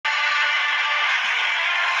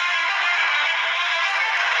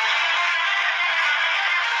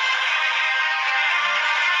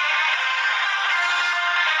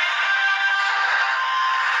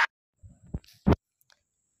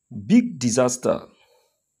Big disaster.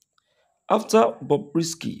 After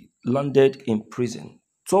Bobrisky landed in prison,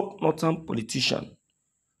 top northern politician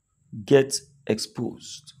gets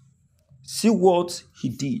exposed. See what he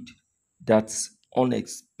did that's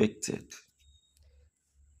unexpected.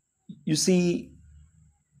 You see,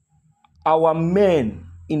 our men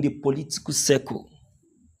in the political circle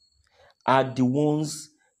are the ones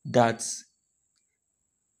that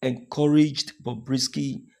encouraged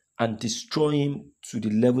Bobrisky and destroy him to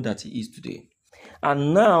the level that he is today.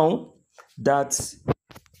 And now that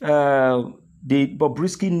the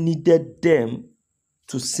Bobrisky needed them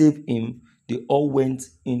to save him, they all went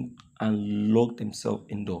in and locked themselves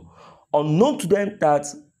indoors. Unknown to them that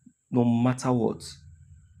no matter what,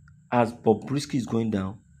 as Bobrisky is going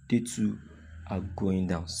down, they too are going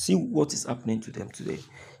down. See what is happening to them today.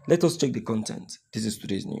 Let us check the content. This is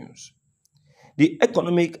today's news. The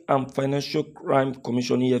Economic and Financial Crime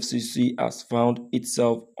Commission (EFCC) has found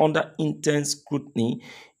itself under intense scrutiny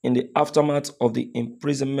in the aftermath of the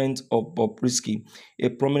imprisonment of Bobrisky, a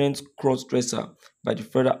prominent cross-dresser, by the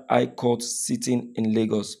Federal High Court sitting in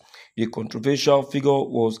Lagos. The controversial figure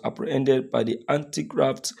was apprehended by the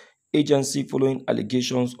anti-graft agency following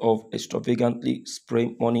allegations of extravagantly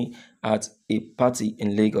spraying money at a party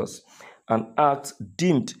in Lagos, an act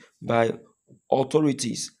deemed by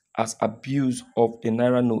authorities as abuse of the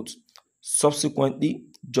Naira note. Subsequently,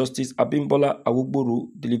 Justice Abimbola Awugboru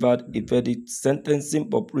delivered a verdict sentencing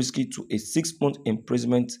Bobrisky to a 6-month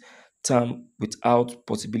imprisonment term without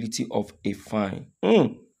possibility of a fine.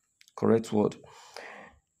 Correct word.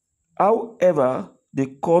 However, the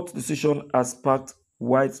court decision has sparked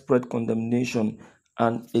widespread condemnation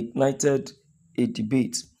and ignited a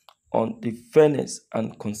debate on the fairness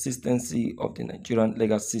and consistency of the Nigerian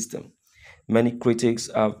legal system. Many critics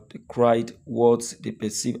have decried what they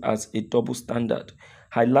perceive as a double standard,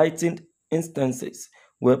 highlighting instances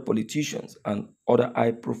where politicians and other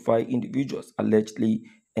high-profile individuals allegedly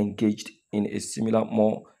engaged in a similar,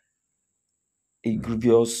 more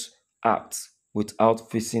egregious act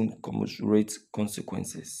without facing commensurate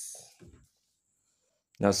consequences.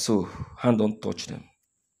 Now, so, hand don't touch them.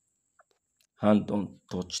 Hand don't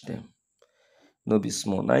touch them. No be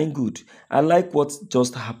small. Now, ain't good. I like what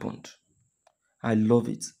just happened. I love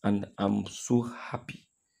it and I'm so happy.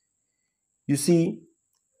 You see,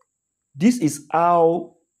 this is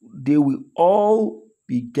how they will all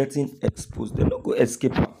be getting exposed. They're not going to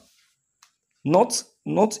escape.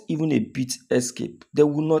 Not even a bit escape. They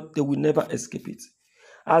will never escape it.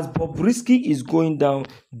 As Bobrisky is going down,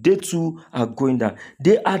 they too are going down.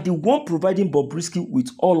 They are the one providing Bobrisky with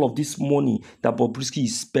all of this money that Bobrisky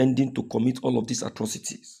is spending to commit all of these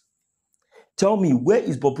atrocities. Tell me, where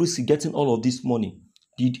is Bobrisky getting all of this money?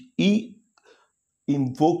 Did he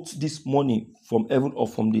invoke this money from heaven or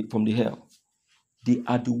from the hell? They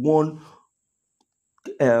are the one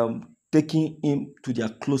taking him to their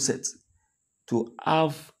closet to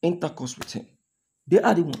have intercourse with him. They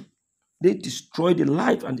are the one. They destroy the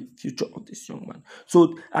life and the future of this young man.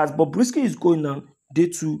 So as Bobrisky is going down, they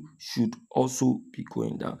too should also be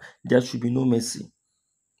going down. There should be no mercy.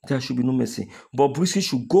 There should be no mercy. Bobrisky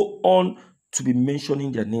should go on to be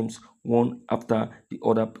mentioning their names one after the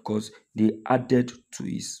other because they added to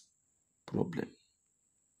his problem.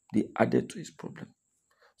 They added to his problem.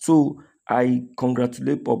 So I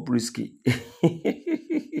congratulate Bobrisky.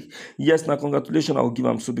 Yes, now congratulations I will give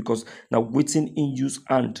him so because now waiting in use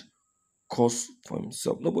and cause for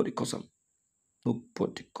himself. Nobody cause him.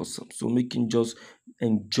 Nobody cause him. So make him just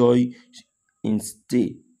enjoy and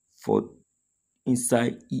stay for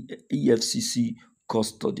inside EFCC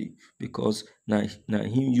custody because now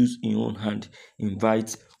him use in own hand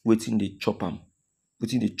invite waiting the chop him,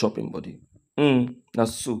 waiting the chopping body.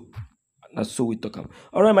 That's so we talk.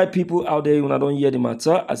 All right, my people out there, when I don't hear the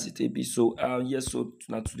matter as it be. So yes, so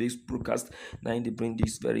now today's broadcast now they bring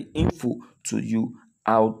this very info to you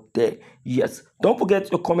out there. Yes, don't forget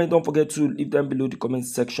your comment. Don't forget to leave them below the comment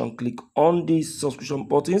section. Click on the subscription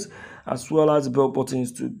buttons as well as the bell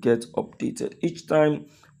buttons to get updated each time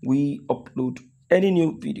we upload any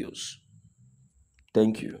new videos.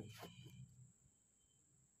 Thank you.